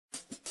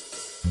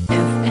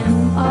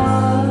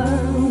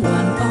FMR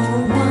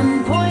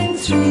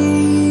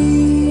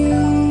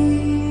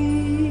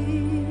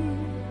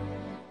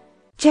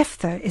 101.3.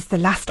 Jephthah is the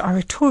last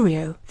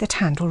oratorio that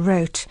Handel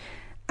wrote,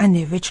 and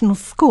the original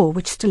score,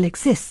 which still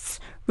exists,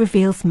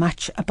 reveals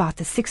much about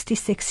the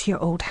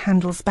 66-year-old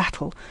Handel's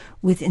battle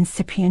with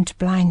incipient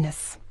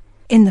blindness.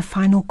 In the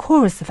final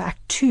chorus of Act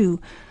 2,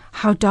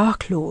 "How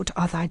dark, Lord,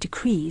 are thy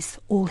decrees,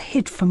 all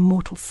hid from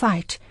mortal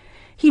sight,"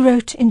 he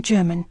wrote in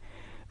German,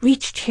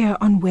 "Reached here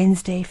on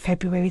Wednesday,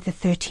 February the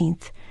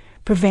 13th,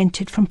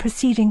 prevented from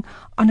proceeding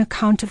on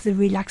account of the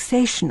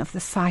relaxation of the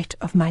sight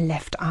of my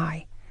left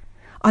eye."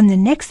 On the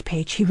next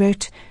page he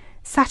wrote,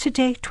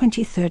 "Saturday,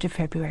 23rd of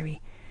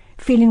February,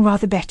 feeling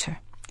rather better,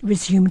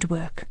 resumed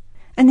work."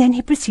 And then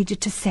he proceeded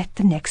to set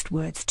the next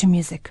words to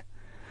music.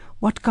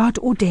 "What God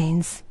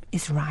ordains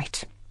is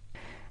right."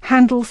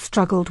 Handel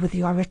struggled with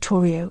the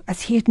oratorio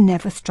as he had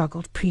never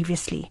struggled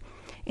previously.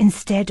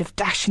 Instead of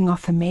dashing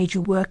off a major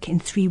work in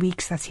 3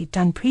 weeks as he'd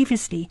done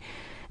previously,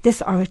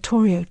 this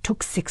oratorio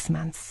took 6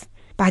 months.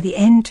 By the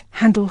end,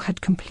 Handel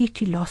had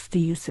completely lost the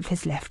use of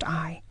his left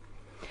eye.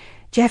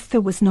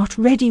 Jephthah was not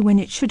ready when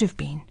it should have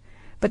been,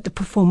 but the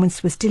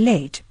performance was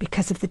delayed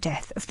because of the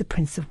death of the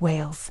Prince of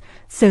Wales,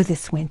 so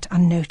this went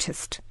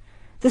unnoticed.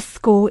 The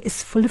score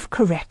is full of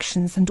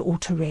corrections and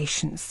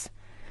alterations.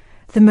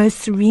 The most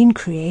serene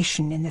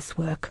creation in this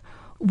work,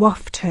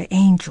 "Waft Her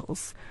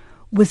Angels,"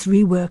 was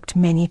reworked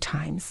many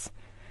times.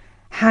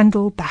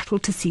 Handel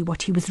battled to see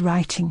what he was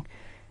writing.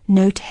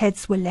 Note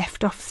heads were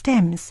left off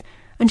stems,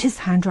 and his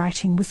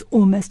handwriting was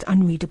almost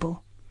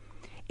unreadable.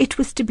 It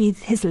was to be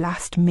his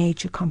last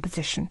major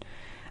composition,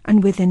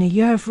 and within a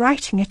year of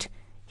writing it,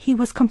 he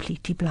was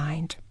completely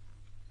blind.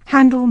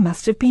 Handel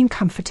must have been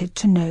comforted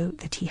to know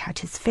that he had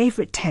his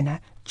favourite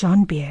tenor,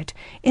 John Beard,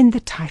 in the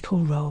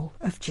title role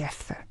of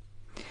Jephthah.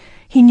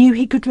 He knew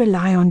he could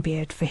rely on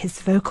Beard for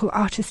his vocal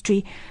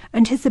artistry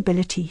and his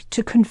ability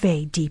to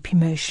convey deep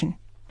emotion.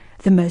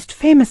 The most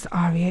famous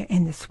aria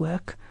in this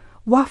work,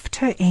 "Waft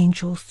Her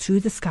Angels Through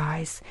the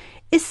Skies,"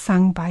 is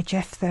sung by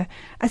Jephthah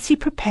as he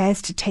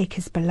prepares to take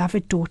his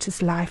beloved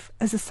daughter's life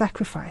as a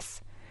sacrifice.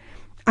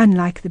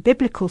 Unlike the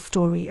biblical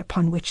story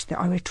upon which the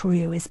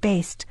oratorio is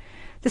based,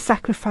 the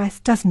sacrifice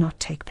does not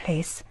take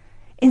place.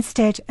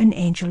 Instead, an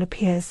angel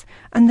appears,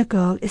 and the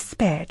girl is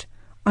spared,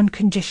 on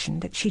condition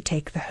that she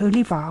take the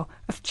holy vow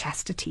of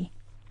chastity.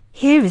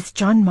 Here is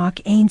John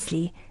Mark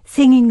Ainsley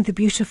singing the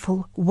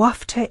beautiful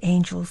 "Waft Her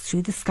Angels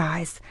Through the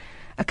Skies,"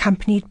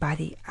 accompanied by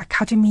the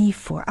Akademie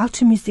für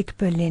Alte Musik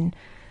Berlin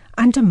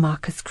under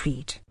Marcus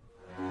Creed.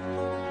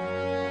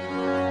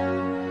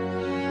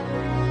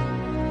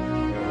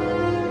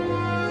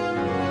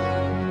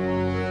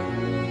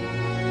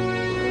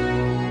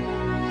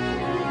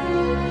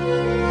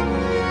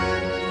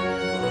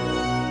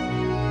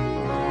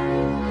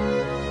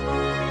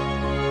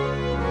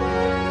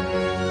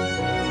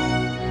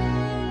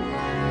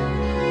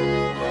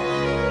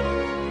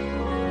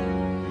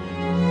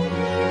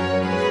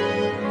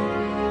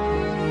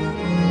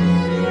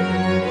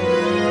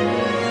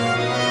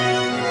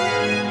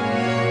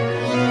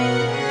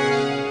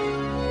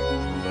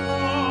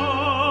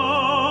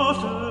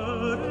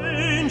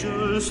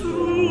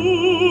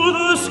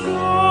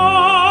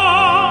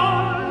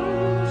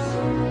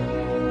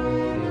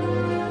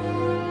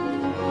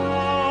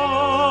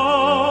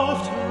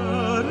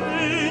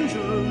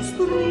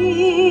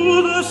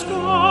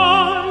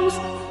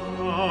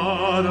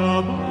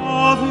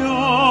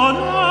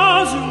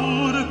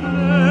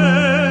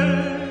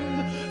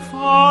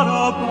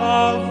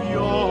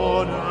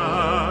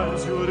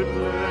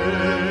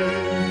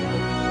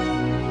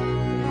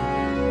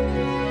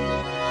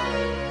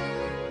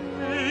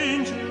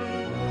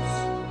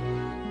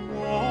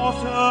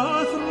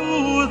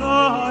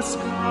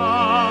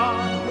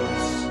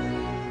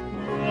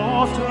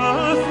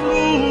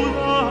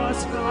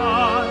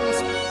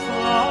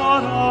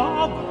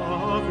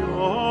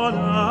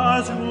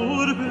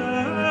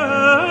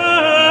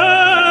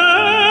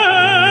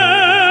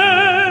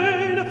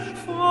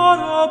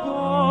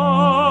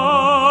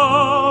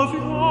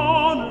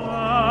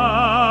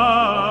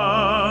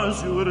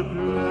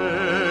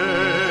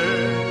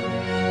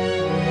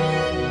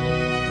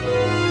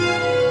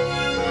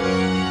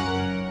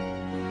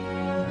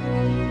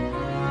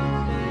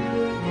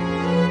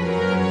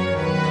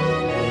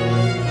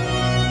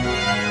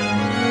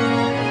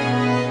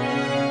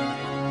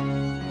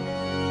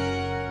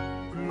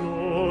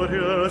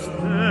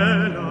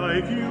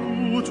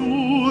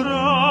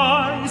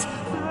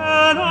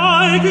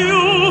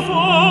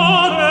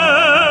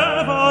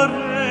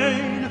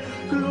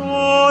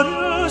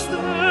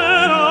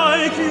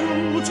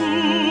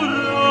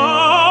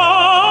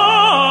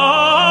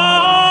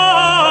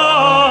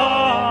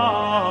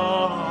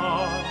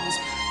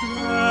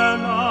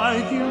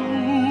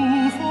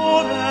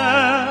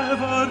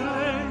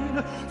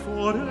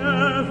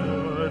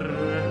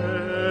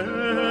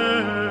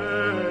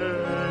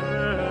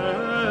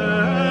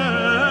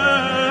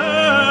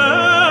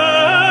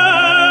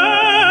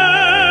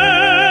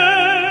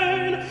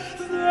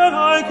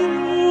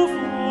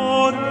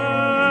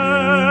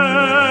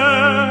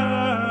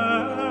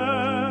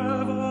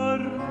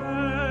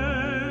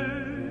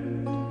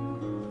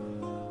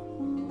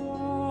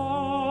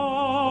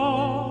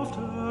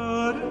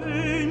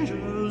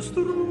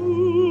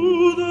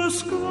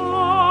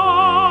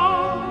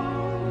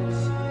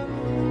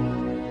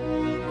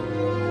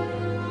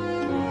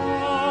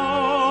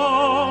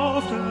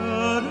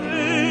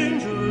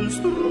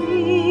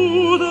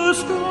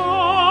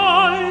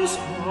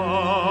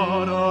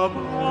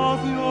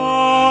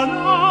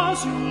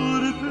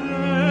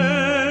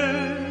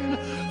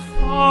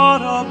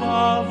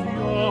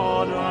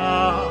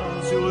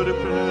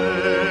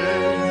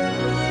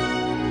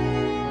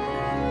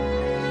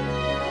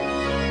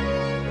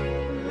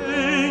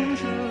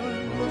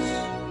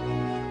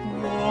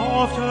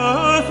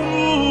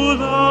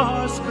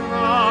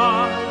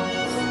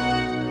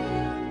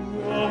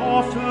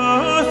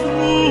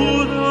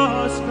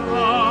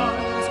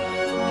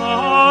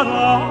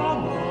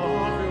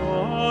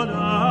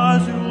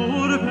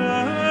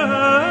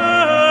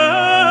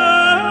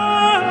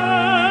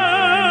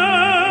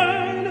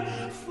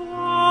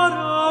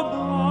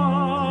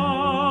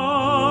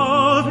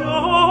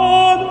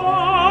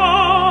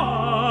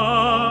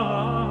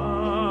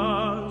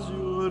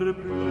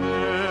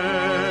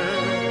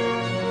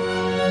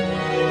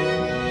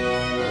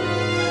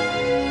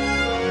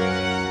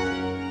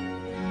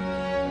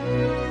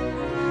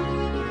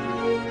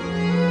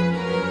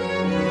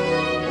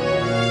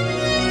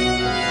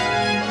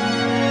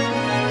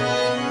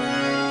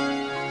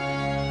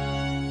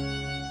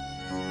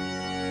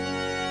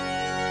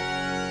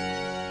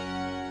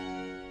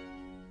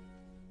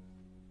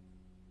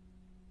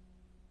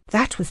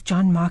 That was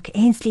John Mark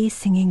Ainsley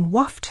singing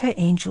Waft Her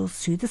Angels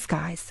Through the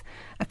Skies,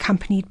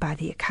 accompanied by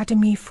the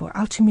Academy for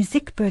Alte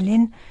Musik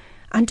Berlin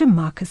under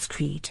Marcus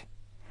Creed.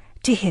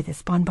 To hear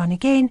this bonbon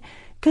again,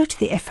 go to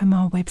the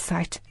FMR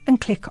website and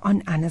click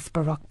on Anna's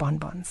Baroque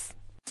Bonbons.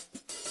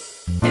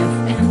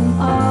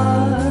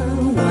 FMR